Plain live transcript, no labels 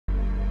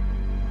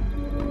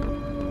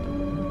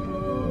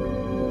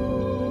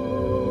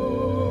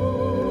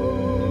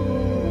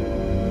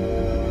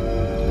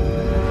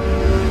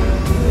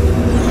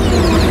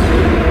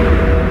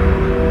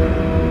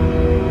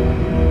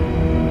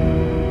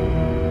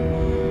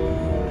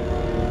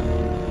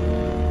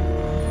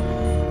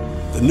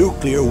The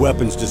nuclear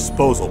weapons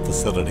disposal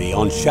facility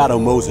on Shadow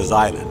Moses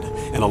Island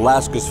in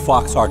Alaska's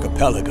Fox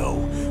Archipelago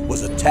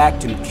was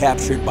attacked and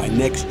captured by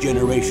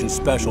next-generation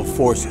special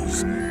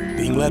forces,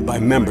 being led by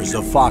members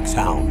of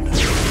Foxhound.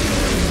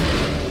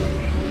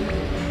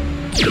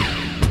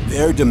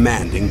 They're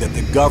demanding that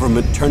the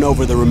government turn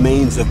over the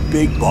remains of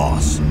Big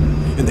Boss,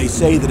 and they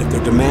say that if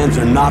their demands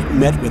are not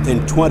met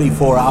within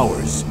 24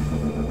 hours,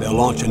 they'll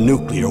launch a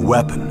nuclear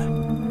weapon.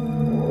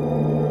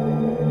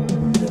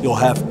 You'll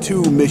have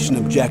two mission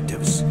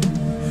objectives.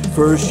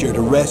 First, you're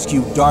to rescue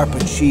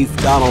DARPA Chief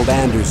Donald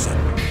Anderson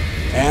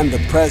and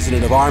the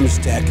President of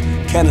Armstech,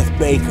 Kenneth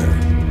Baker.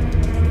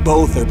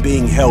 Both are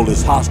being held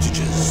as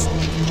hostages.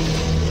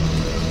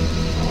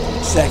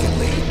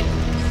 Secondly,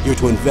 you're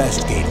to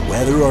investigate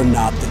whether or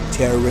not the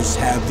terrorists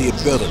have the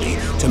ability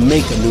to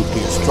make a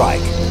nuclear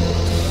strike,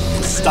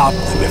 and stop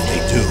them if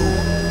they do.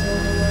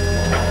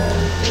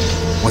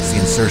 What's the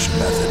insertion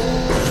method?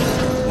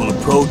 We'll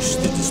approach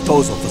the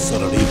disposal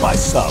facility by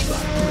sub.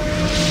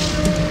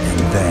 And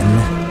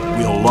then?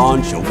 We'll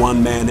launch a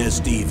one-man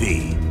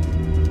SDV.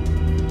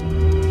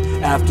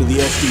 After the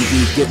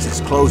SDV gets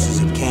as close as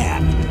it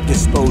can,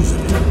 dispose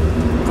of it.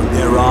 From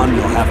there on,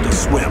 you'll have to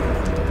swim.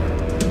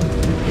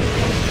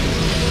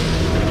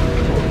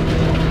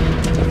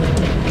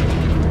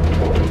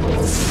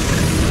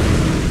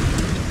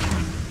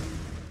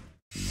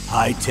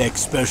 High-Tech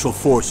Special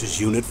Forces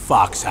Unit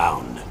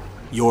Foxhound.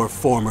 Your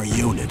former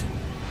unit,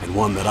 and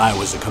one that I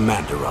was a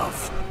commander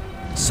of.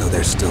 So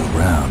they're still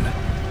around.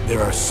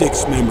 There are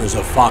 6 members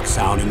of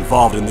Foxhound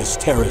involved in this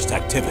terrorist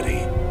activity.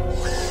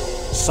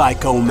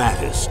 Psycho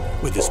Mattis,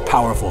 with his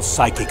powerful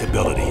psychic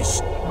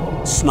abilities.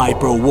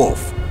 Sniper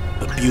Wolf,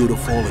 the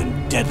beautiful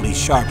and deadly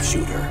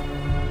sharpshooter.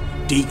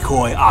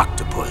 Decoy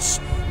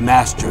Octopus,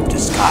 master of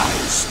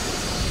disguise.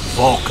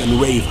 Vulcan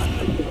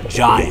Raven,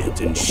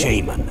 giant and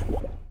shaman.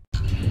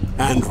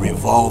 And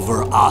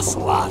Revolver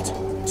Ocelot,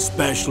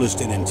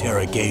 specialist in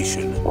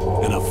interrogation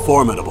and a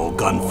formidable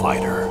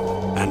gunfighter.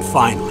 And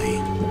finally,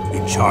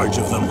 in charge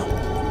of them,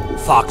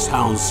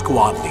 Foxhound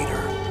squad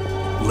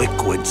leader,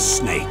 Liquid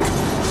Snake.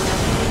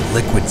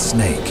 Liquid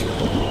Snake?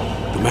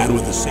 The man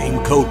with the same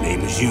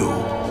codename as you.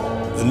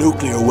 The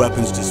nuclear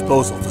weapons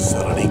disposal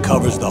facility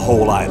covers the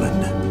whole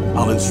island.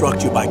 I'll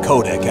instruct you by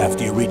codec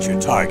after you reach your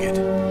target.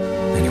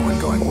 Anyone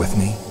going with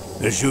me?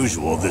 As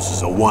usual, this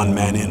is a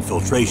one-man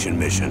infiltration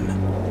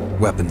mission.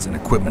 Weapons and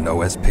equipment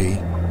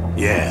OSP?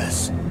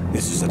 Yes.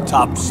 This is a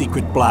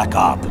top-secret black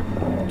op.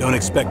 Don't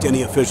expect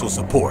any official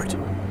support.